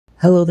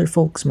Hello there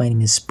folks, my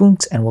name is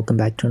Spoonks and welcome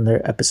back to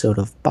another episode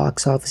of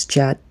Box Office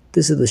Chat.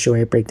 This is the show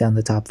where I break down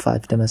the top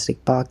 5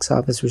 domestic box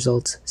office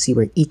results, see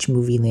where each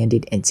movie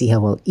landed, and see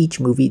how well each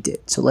movie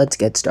did. So let's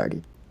get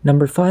started.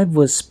 Number 5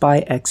 was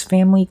Spy X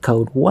Family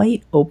Code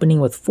White,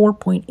 opening with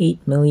 $4.8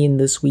 million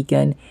this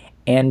weekend,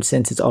 and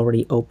since it's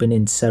already open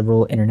in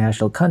several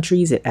international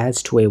countries, it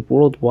adds to a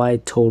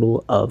worldwide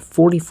total of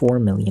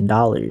 $44 million.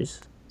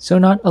 So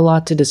not a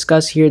lot to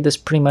discuss here. This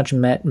pretty much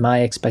met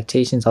my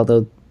expectations,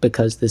 although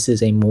because this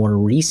is a more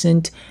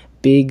recent,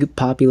 big,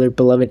 popular,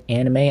 beloved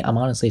anime, I'm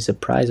honestly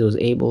surprised it was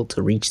able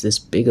to reach this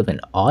big of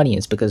an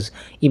audience, because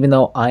even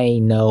though I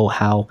know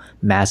how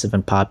massive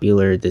and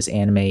popular this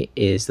anime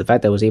is, the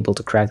fact that it was able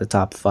to crack the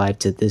top 5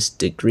 to this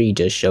degree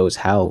just shows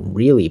how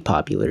really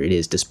popular it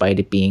is, despite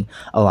it being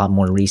a lot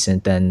more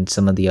recent than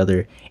some of the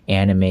other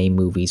anime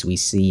movies we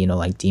see,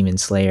 like Demon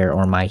Slayer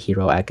or My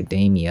Hero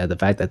Academia. The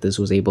fact that this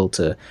was able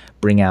to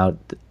bring out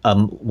a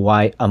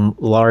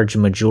large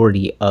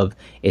majority of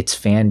its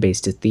fan base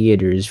to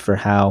theaters for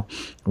how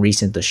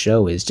recent the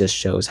show is just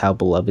shows how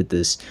beloved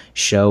this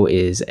show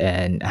is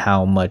and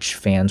how much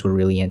fans were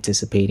really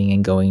anticipating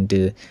and going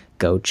to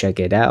go check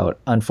it out.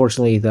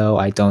 Unfortunately, though,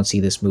 I don't see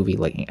this movie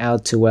looking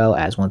out too well,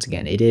 as once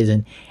again it is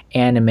an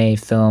anime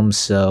film,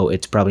 so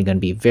it's probably going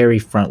to be very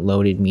front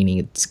loaded, meaning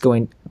it's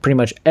going pretty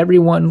much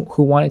everyone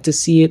who wanted to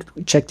see it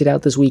checked it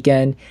out this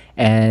weekend,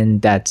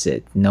 and that's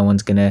it. No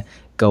one's gonna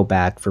go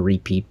back for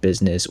repeat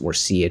business or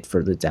see it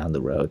further down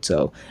the road.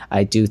 So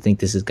I do think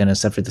this is going to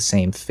suffer the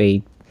same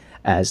fate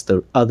as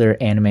the other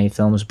anime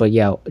films. But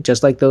yeah,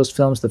 just like those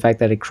films, the fact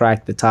that it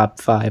cracked the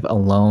top 5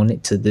 alone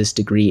to this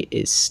degree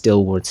is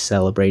still worth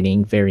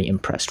celebrating. Very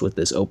impressed with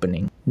this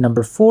opening.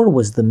 Number 4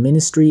 was The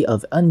Ministry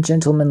of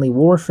Ungentlemanly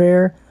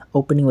Warfare,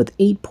 opening with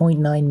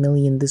 $8.9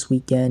 million this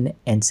weekend,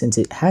 and since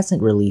it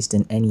hasn't released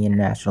in any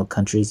international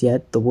countries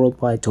yet, the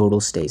worldwide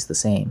total stays the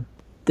same.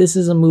 This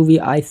is a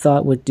movie I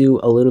thought would do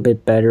a little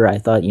bit better. I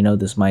thought,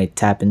 this might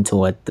tap into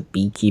what The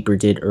Beekeeper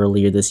did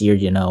earlier this year,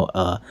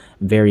 a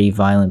very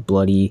violent,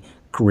 bloody,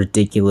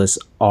 ridiculous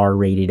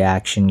R-rated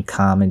action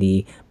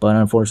comedy, but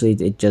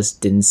unfortunately it just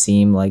didn't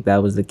seem like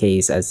that was the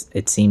case, as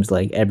it seems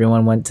like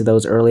everyone went to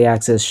those early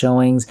access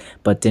showings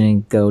but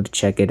didn't go to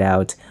check it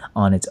out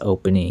on its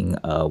opening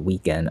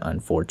weekend,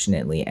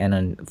 unfortunately. And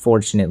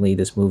unfortunately,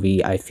 this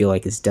movie I feel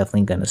like is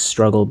definitely going to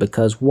struggle,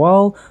 because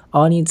while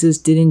audiences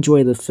did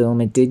enjoy the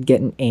film, it did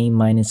get an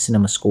A-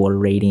 cinema score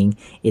rating.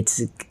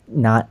 It's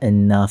not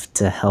enough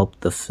to help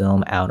the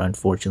film out,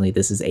 unfortunately.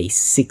 This is a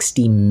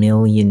 $60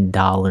 million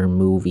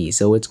movie,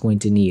 so it's going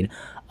to need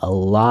a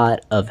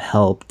lot of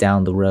help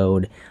down the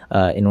road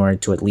in order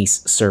to at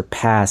least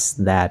surpass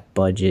that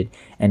budget.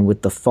 And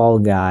with The Fall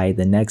Guy,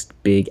 the next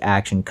big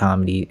action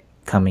comedy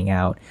coming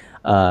out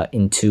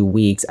in 2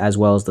 weeks, as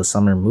well as the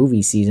summer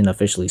movie season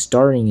officially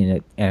starting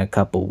in a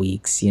couple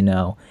weeks,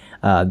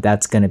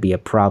 that's going to be a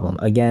problem.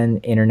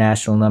 Again,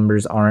 international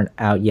numbers aren't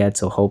out yet,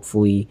 so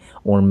hopefully,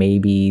 or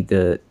maybe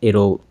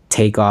it'll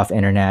take off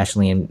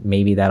internationally, and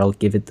maybe that'll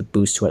give it the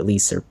boost to at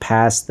least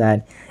surpass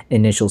that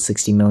initial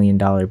 $60 million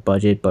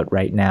budget. But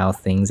right now,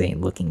 things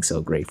ain't looking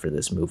so great for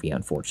this movie,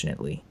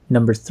 unfortunately.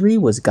 Number 3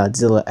 was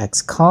Godzilla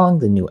x Kong: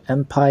 The New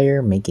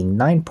Empire, making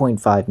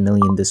 $9.5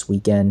 million this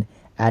weekend,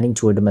 adding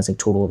to a domestic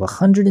total of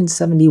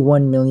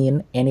 $171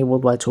 million and a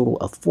worldwide total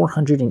of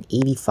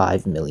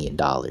 $485 million.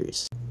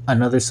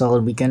 Another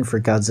solid weekend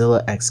for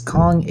Godzilla x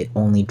Kong. It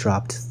only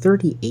dropped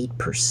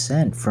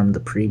 38% from the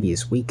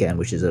previous weekend,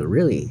 which is a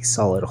really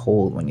solid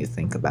hold when you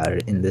think about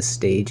it in this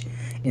stage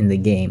in the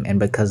game. And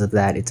because of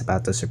that, it's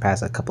about to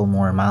surpass a couple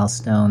more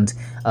milestones.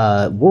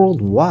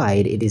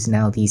 Worldwide, it is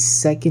now the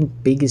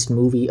second biggest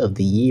movie of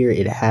the year.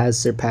 It has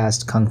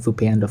surpassed Kung Fu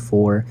Panda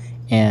 4,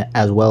 and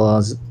as well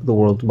as the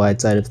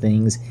worldwide side of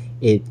things.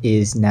 It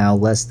is now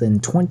less than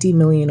 $20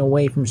 million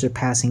away from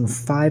surpassing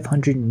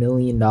 $500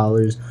 million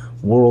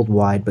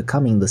worldwide,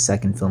 becoming the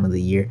second film of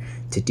the year.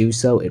 To do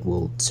so, it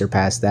will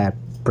surpass that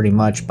pretty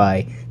much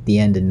by the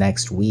end of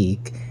next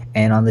week.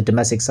 And on the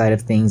domestic side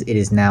of things, it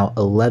is now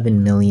 $11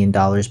 million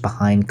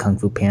behind Kung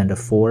Fu Panda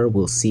 4.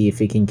 We'll see if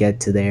it can get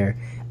to there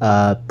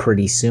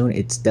pretty soon.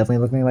 It's definitely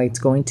looking like it's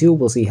going to.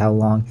 We'll see how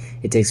long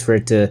it takes for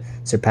it to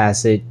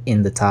surpass it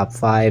in the top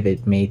 5.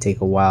 It may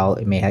take a while.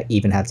 It may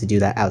even have to do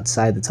that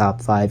outside the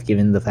top 5,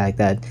 given the fact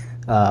that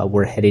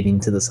we're headed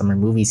into the summer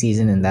movie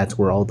season, and that's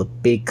where all the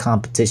big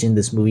competition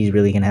this movie is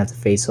really going to have to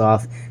face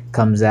off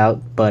comes out.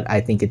 But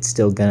I think it's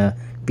still going to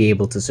be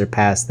able to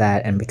surpass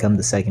that and become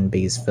the second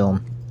biggest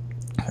film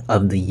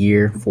of the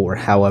year for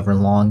however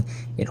long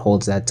it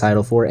holds that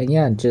title for. And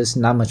yeah, just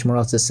not much more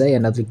else to say.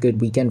 Another good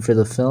weekend for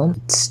the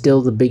film. It's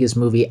still the biggest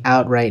movie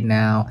out right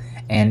now,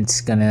 and it's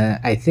gonna,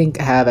 I think,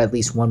 have at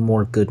least one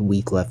more good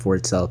week left for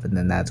itself, and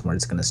then that's where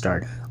it's gonna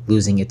start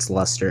losing its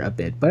luster a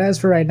bit. But as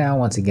for right now,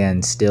 once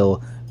again,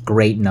 still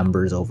great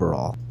numbers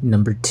overall.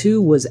 Number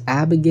 2 was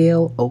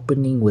Abigail,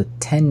 opening with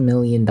 $10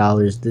 million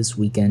this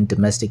weekend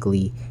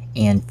domestically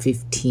and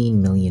 $15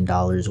 million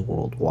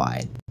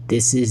worldwide.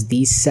 This is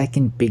the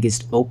second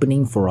biggest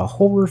opening for a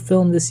horror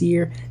film this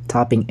year,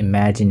 topping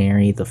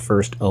Imaginary, The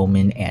First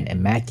Omen, and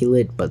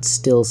Immaculate, but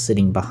still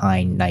sitting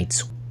behind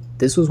Night's.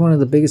 This was one of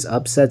the biggest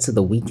upsets of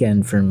the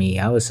weekend for me.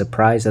 I was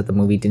surprised that the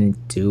movie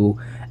didn't do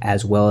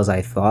as well as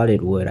I thought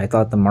it would. I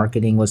thought the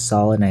marketing was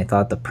solid, and I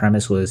thought the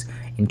premise was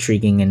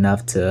intriguing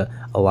enough to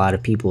a lot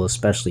of people,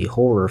 especially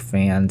horror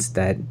fans,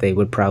 that they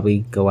would probably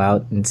go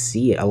out and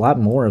see it. A lot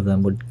more of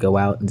them would go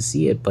out and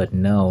see it, but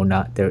no,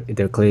 not there.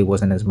 There clearly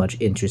wasn't as much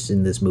interest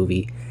in this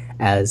movie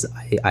as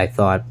I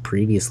thought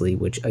previously,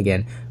 which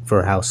again,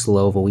 for how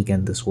slow of a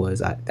weekend this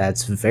was,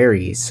 that's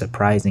very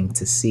surprising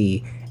to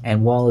see.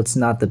 And while it's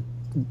not the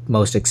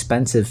most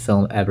expensive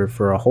film ever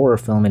for a horror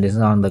film, it is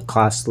on the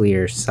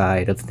costlier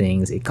side of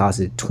things. It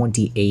costed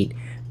 $28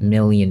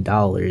 million,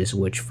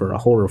 which for a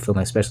horror film,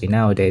 especially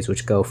nowadays,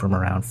 which go from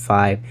around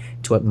 $5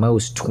 to at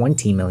most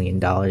 $20 million,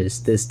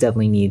 this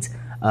definitely needs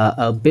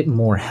a bit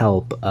more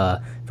help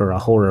for a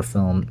horror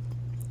film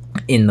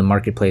in the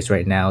marketplace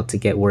right now to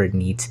get where it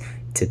needs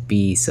to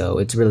be. So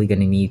it's really going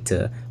to need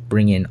to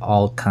bring in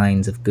all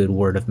kinds of good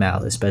word of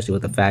mouth, especially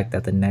with the fact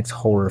that the next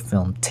horror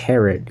film,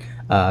 Tenet,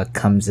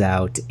 comes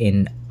out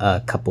in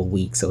a couple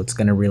weeks. So it's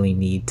going to really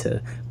need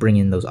to bring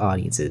in those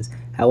audiences.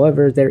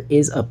 However, there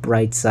is a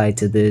bright side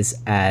to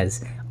this,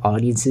 as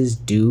audiences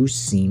do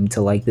seem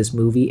to like this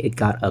movie. It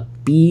got a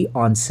B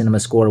on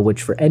CinemaScore,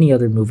 which for any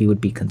other movie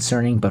would be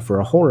concerning, but for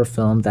a horror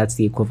film, that's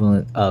the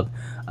equivalent of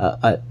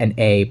an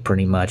A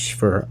pretty much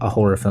for a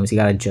horror film. So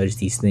you got to judge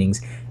these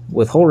things.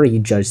 With horror, you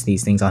judge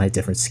these things on a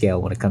different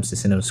scale when it comes to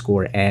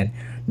CinemaScore, and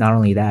not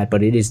only that,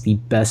 but it is the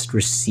best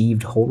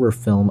received horror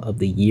film of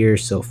the year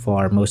so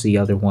far. Most of the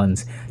other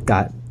ones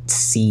got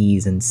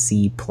C's and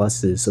C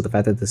pluses, so the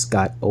fact that this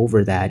got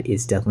over that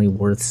is definitely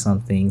worth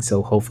something.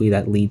 So hopefully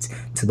that leads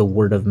to the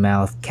word of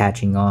mouth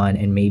catching on,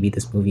 and maybe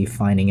this movie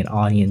finding an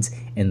audience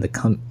in the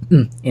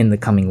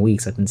coming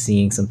weeks. I've been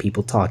seeing some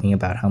people talking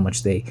about how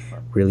much they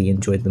really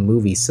enjoyed the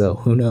movie, so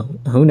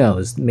who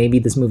knows, maybe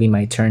this movie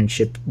might turn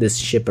this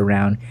ship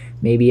around.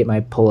 Maybe it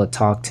might pull a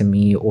Talk to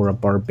Me or a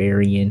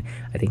Barbarian.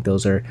 I think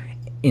those are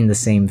in the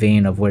same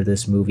vein of where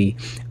this movie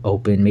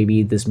opened.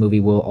 Maybe this movie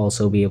will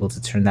also be able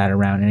to turn that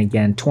around. And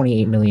again,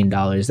 $28 million,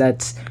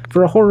 that's,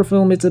 for a horror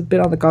film, it's a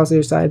bit on the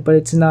costlier side, but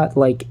it's not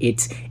like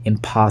it's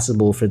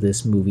impossible for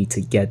this movie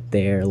to get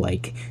there,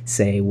 like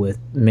say with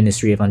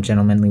Ministry of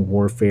Ungentlemanly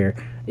Warfare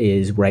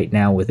is right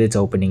now with its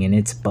opening and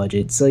its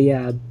budget. So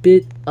yeah, a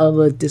bit of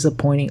a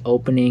disappointing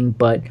opening,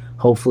 but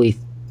hopefully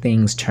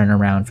things turn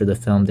around for the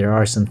film. There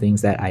are some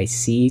things that I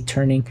see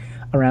turning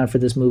around for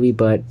this movie,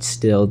 but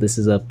still, this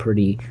is a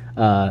pretty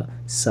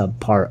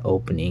subpar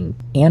opening.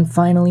 And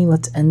finally,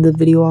 let's end the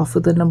video off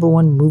with the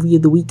 #1 movie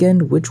of the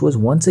weekend, which was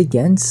once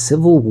again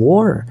Civil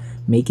War,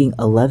 making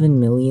 $11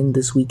 million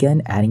this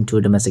weekend, adding to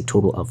a domestic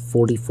total of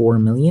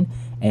 $44 million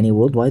and a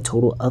worldwide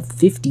total of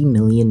 $50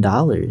 million.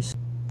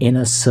 In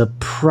a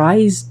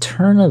surprise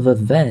turn of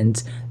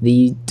events,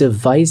 the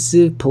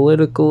divisive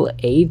political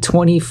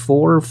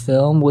A24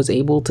 film was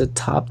able to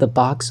top the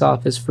box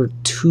office for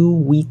 2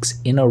 weeks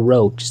in a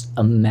row. Just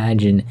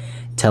imagine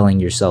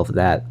telling yourself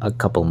that a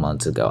couple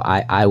months ago.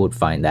 I would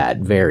find that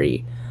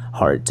very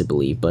hard to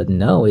believe, but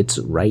no, it's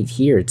right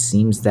here. It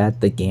seems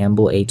that the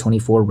gamble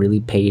A24 really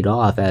paid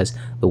off, as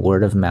the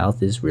word of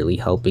mouth is really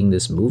helping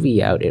this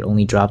movie out. It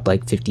only dropped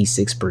like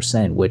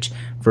 56%, which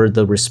for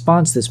the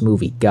response this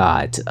movie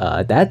got,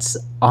 that's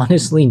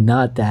honestly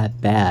not that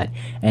bad.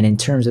 And in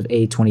terms of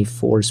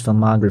A24's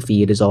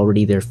filmography, it is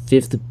already their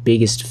 5th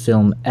biggest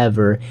film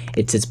ever.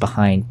 It sits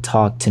behind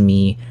Talk to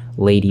Me,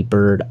 Lady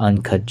Bird,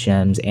 Uncut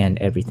Gems, and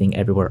Everything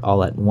Everywhere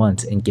All at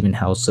Once. And given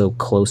how so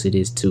close it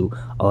is to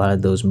a lot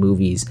of those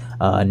movies'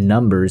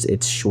 numbers,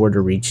 it's sure to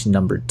reach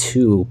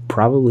 #2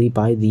 probably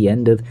by the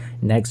end of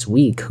next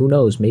week. Who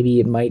knows,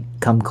 maybe it might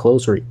come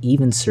close or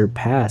even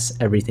surpass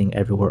Everything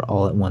Everywhere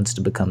All at Once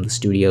to become the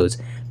studio's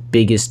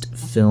biggest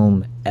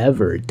film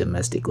ever,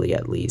 domestically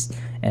at least.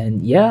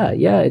 And yeah,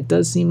 it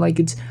does seem like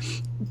it's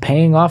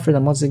paying off for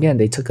them once again.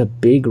 They took a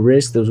big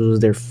risk. This was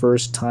their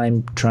first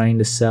time trying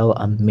to sell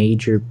a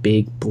major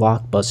big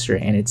blockbuster,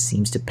 and it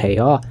seems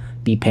to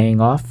be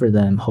paying off for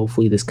them.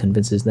 Hopefully this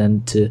convinces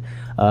them to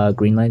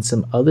greenlight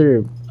some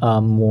other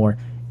more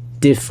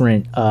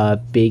different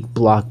big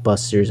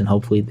blockbusters, and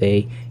hopefully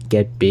they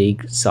get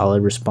big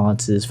solid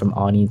responses from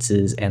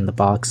audiences and the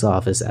box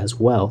office as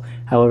well.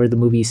 However, the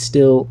movie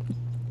still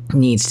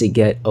needs to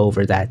get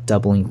over that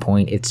doubling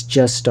point. It's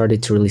just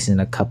started to release in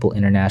a couple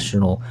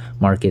international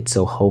markets,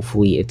 so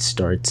hopefully it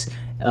starts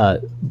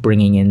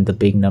bringing in the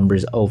big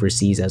numbers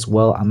overseas as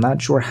well. I'm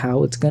not sure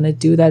how it's gonna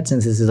do that,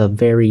 since this is a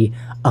very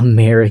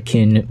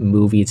American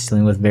movie. It's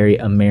dealing with very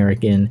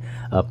American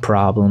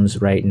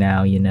problems right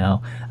now,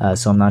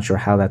 so I'm not sure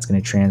how that's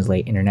going to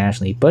translate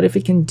internationally. But if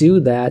it can do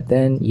that,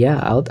 then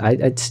yeah,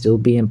 I'd still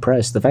be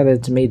impressed. The fact that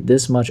it's made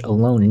this much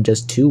alone in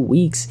just 2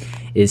 weeks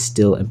is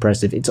still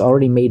impressive. It's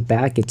already made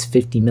back its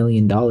 $50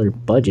 million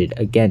budget.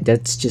 Again,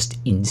 that's just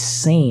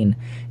insane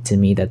to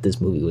me that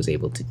this movie was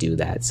able to do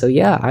that. So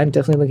yeah, I'm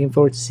definitely looking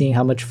forward to seeing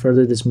how much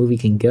further this movie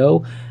can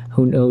go.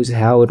 who knows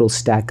how it'll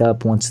stack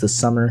up once the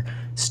summer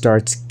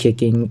starts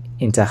kicking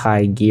into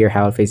high gear,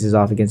 how it faces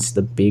off against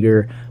the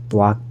bigger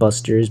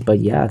blockbusters. But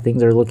yeah,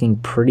 things are looking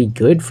pretty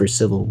good for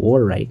Civil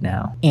War right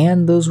now.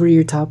 And those were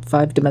your top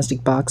 5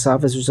 domestic box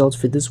office results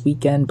for this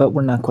weekend, but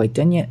we're not quite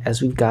done yet,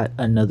 as we've got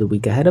another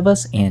week ahead of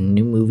us and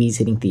new movies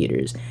hitting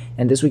theaters.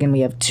 And this weekend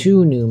we have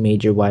 2 new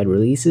major wide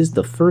releases,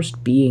 the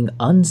first being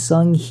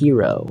Unsung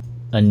Hero,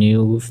 a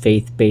new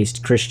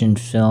faith-based Christian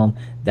film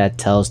that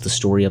tells the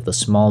story of the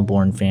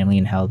Smallborn family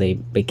and how they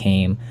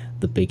became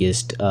the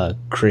biggest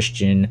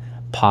Christian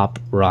pop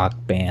rock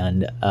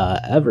band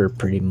ever,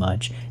 pretty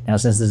much. Now,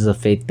 since this is a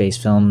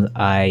faith-based film,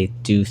 I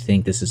do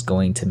think this is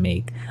going to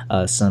make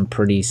some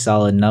pretty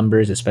solid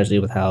numbers, especially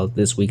with how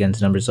this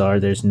weekend's numbers are.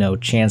 There's no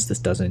chance this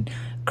doesn't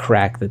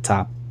crack the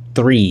top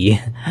 3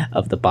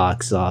 of the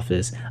box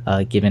office,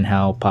 given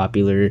how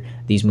popular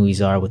these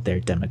movies are with their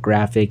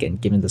demographic,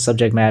 and given the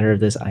subject matter of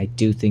this, I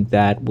do think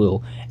that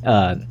will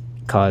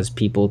cause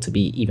people to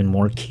be even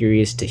more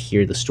curious to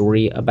hear the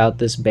story about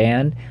this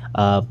band.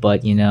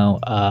 But you know,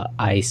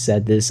 I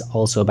said this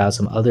also about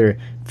some other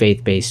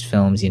faith-based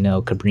films, you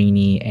know,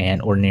 Cabrini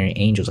and Ordinary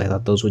Angels. I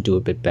thought those would do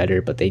a bit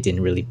better, but they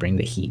didn't really bring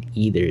the heat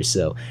either.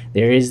 So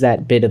there is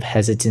that bit of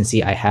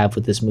hesitancy I have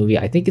with this movie.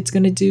 I think it's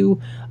going to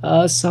do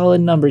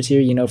solid numbers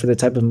here, you know, for the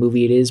type of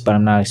movie it is, but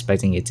I'm not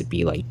expecting it to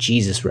be like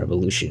Jesus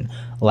Revolution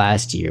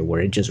last year,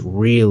 where it just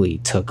really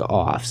took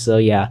off. So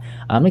yeah,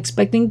 I'm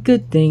expecting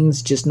good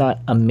things, just not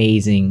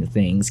amazing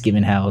things,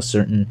 given how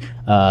certain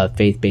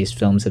faith-based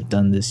films have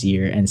done this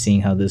year, and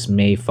seeing how this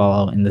may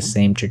follow in the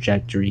same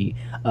trajectory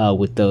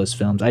with those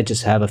films. I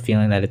just have a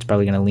feeling that it's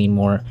probably going to lean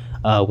more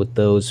with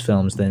those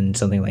films than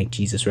something like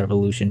Jesus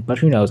Revolution, but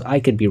who knows, I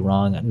could be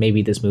wrong.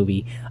 Maybe this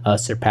movie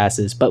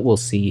surpasses, but we'll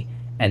see.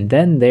 And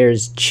then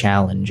there's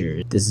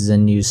Challenger. This is a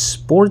new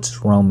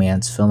sports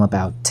romance film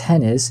about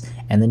tennis,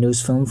 and the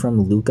newest film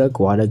from Luca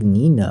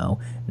Guadagnino.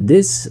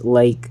 This,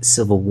 like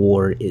Civil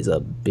War, is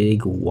a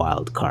big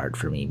wild card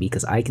for me,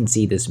 because I can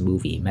see this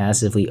movie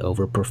massively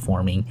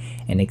overperforming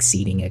and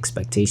exceeding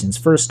expectations.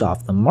 First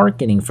off, the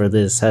marketing for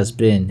this has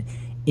been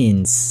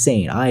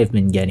insane. I have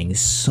been getting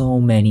so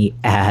many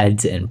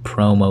ads and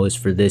promos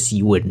for this,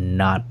 you would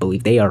not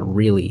believe. They are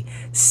really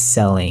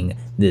selling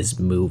this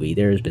movie.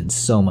 There's been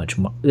so much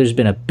there's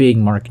been a big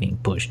marketing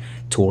push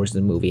towards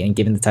the movie, and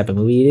given the type of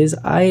movie it is,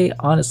 I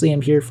honestly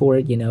am here for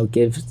it. You know,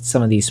 give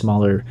some of these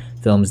smaller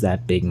films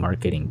that big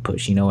marketing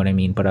push, you know what I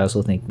mean? But I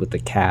also think with the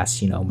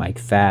cast, you know, Mike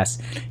Fass,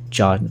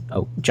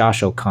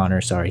 Josh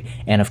O'Connor, sorry,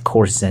 and of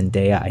course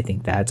Zendaya, I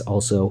think that's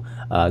also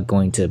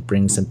going to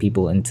bring some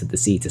people into the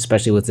seats,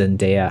 especially with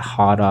Zendaya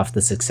hot off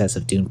the success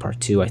of Dune Part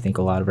 2. I think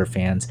a lot of her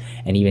fans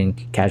and even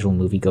casual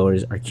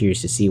moviegoers are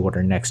curious to see what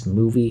her next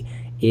movie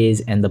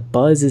is, and the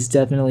buzz is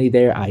definitely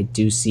there. I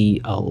do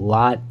see a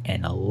lot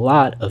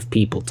of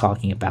people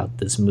talking about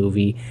this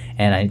movie,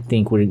 and I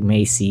think we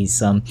may see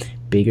some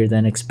bigger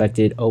than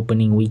expected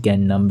opening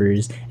weekend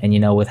numbers. And you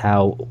know, with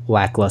how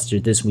lackluster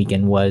this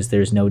weekend was,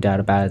 there's no doubt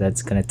about it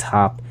that's going to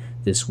top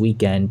this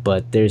weekend.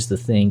 But there's the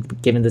thing,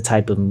 given the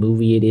type of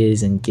movie it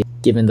is, and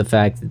given the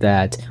fact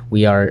that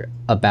we are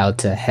about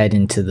to head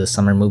into the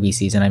summer movie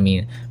season, I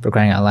mean, for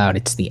crying out loud,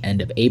 it's the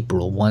end of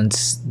April.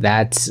 Once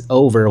that's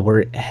over,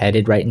 we're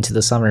headed right into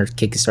the summer,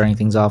 kick-starting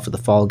things off with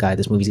the fall guide.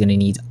 This movie's going to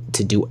need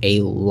to do a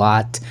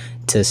lot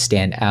to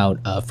stand out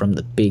from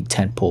the big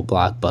tentpole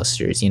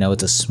blockbusters. You know,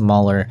 it's a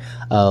smaller,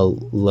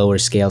 lower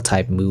scale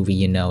type movie.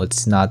 You know, it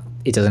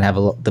doesn't have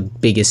the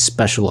biggest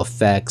special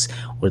effects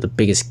or the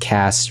biggest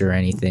cast or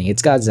anything.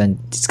 It's got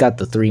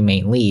the 3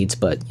 main leads,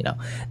 but you know,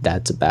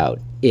 that's about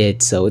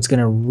it. So it's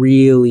gonna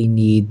really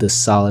need the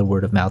solid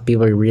word of mouth.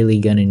 People are really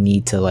gonna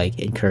need to like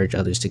encourage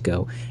others to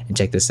go and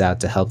check this out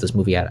to help this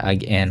movie out.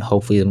 And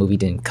hopefully the movie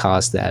didn't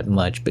cost that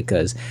much,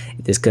 because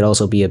this could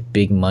also be a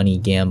big money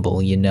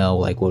gamble, you know,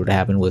 like what would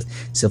happen with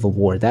Civil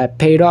War. That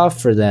paid off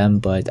for them,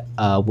 but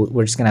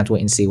we're just gonna have to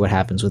wait and see what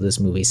happens with this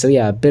movie. So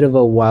yeah, a bit of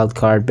a wild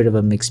card, bit of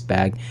a mixed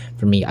bag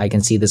for me. I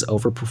can see this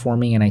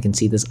overperforming and I can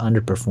see this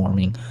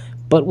underperforming,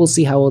 but we'll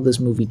see how well this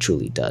movie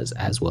truly does,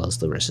 as well as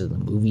the rest of the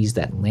movies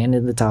that land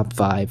in the top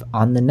 5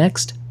 on the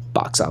next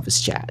Box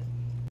Office Chat.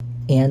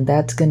 And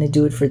that's going to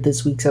do it for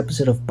this week's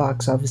episode of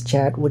Box Office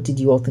Chat. What did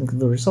you all think of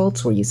the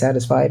results? Were you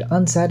satisfied,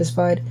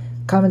 unsatisfied?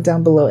 Comment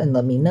down below and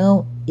let me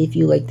know. If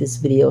you like this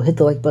video, hit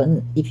the like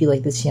button. If you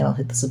like this channel,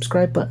 hit the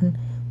subscribe button.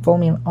 Follow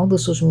me on all the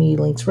social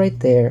media links right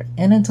there.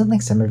 And until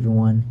next time,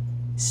 everyone,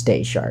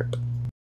 stay sharp.